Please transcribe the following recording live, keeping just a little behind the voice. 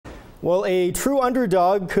Well, a true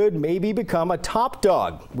underdog could maybe become a top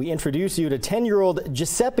dog. We introduced you to 10-year-old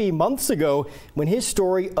Giuseppe months ago when his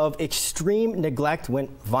story of extreme neglect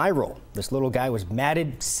went viral. This little guy was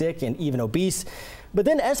matted, sick, and even obese. But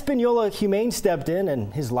then Española Humane stepped in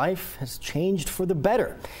and his life has changed for the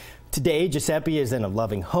better. Today, Giuseppe is in a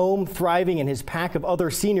loving home, thriving in his pack of other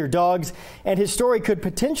senior dogs, and his story could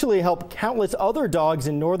potentially help countless other dogs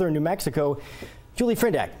in northern New Mexico. Julie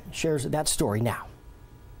Frendak shares that story now.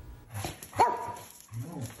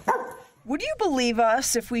 Would you believe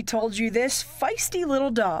us if we told you this feisty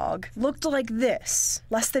little dog looked like this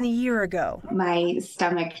less than a year ago? My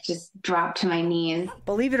stomach just dropped to my knees.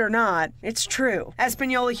 Believe it or not, it's true.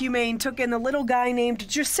 Española Humane took in the little guy named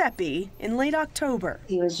Giuseppe in late October.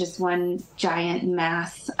 He was just one giant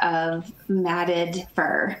mass of matted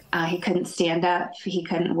fur. He couldn't stand up, he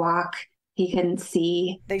couldn't walk. He couldn't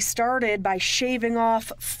see. They started by shaving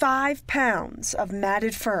off 5 pounds of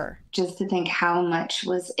matted fur. Just to think how much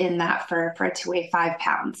was in that fur for it to weigh 5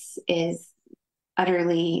 pounds is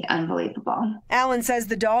utterly unbelievable. Alan says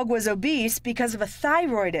the dog was obese because of a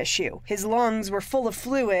thyroid issue. His lungs were full of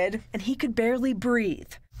fluid and he could barely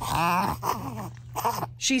breathe.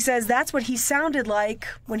 She says that's what he sounded like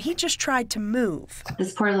when he just tried to move.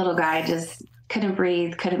 This poor little guy just couldn't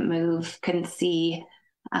breathe, couldn't move, couldn't see.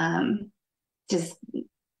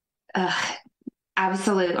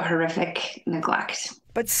 Absolute horrific neglect.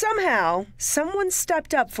 But somehow, someone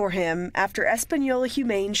stepped up for him after Española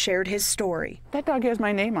Humane shared his story. That dog has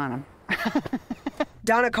my name on him.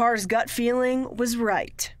 Donna Carr's gut feeling was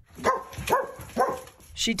right.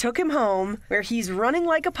 She took him home, where he's running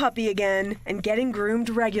like a puppy again and getting groomed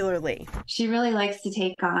regularly. She really likes to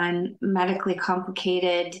take on medically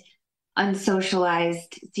complicated,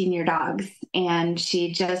 unsocialized senior dogs, and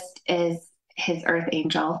she just is his earth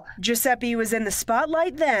angel. Giuseppe was in the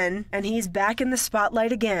spotlight then, and he's back in the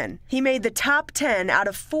spotlight again. He made the top 10 out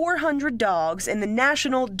of 400 dogs in the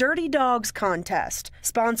National Dirty Dogs Contest,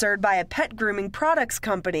 sponsored by a pet grooming products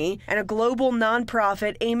company and a global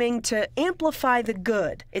nonprofit aiming to amplify the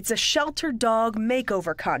good. It's a shelter dog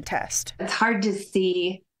makeover contest. It's hard to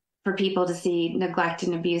see, for people to see neglect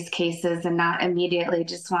and abuse cases and not immediately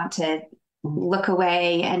just want to look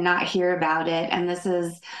away and not hear about it. And this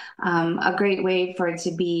is a great way for it to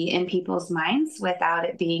be in people's minds without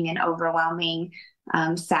it being an overwhelming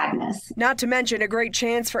sadness. Not to mention a great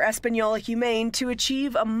chance for Española Humane to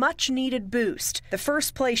achieve a much-needed boost. The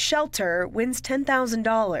first place shelter wins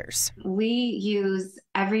 $10,000. We use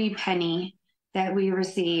every penny that we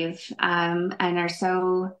receive and are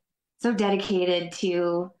so dedicated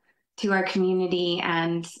to our community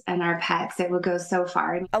and our pets. It would go so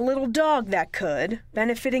far. A little dog that could,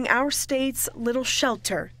 benefiting our state's little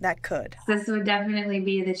shelter that could. This would definitely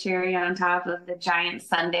be the cherry on top of the giant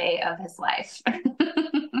sundae of his life.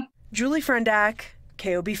 Julie Frendak,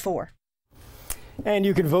 KOB4. And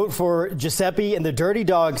you can vote for Giuseppe in the Dirty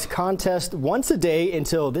Dogs contest once a day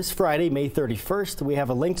until this Friday, May 31st. We have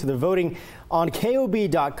a link to the voting on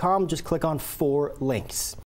KOB.com. Just click on 4 links.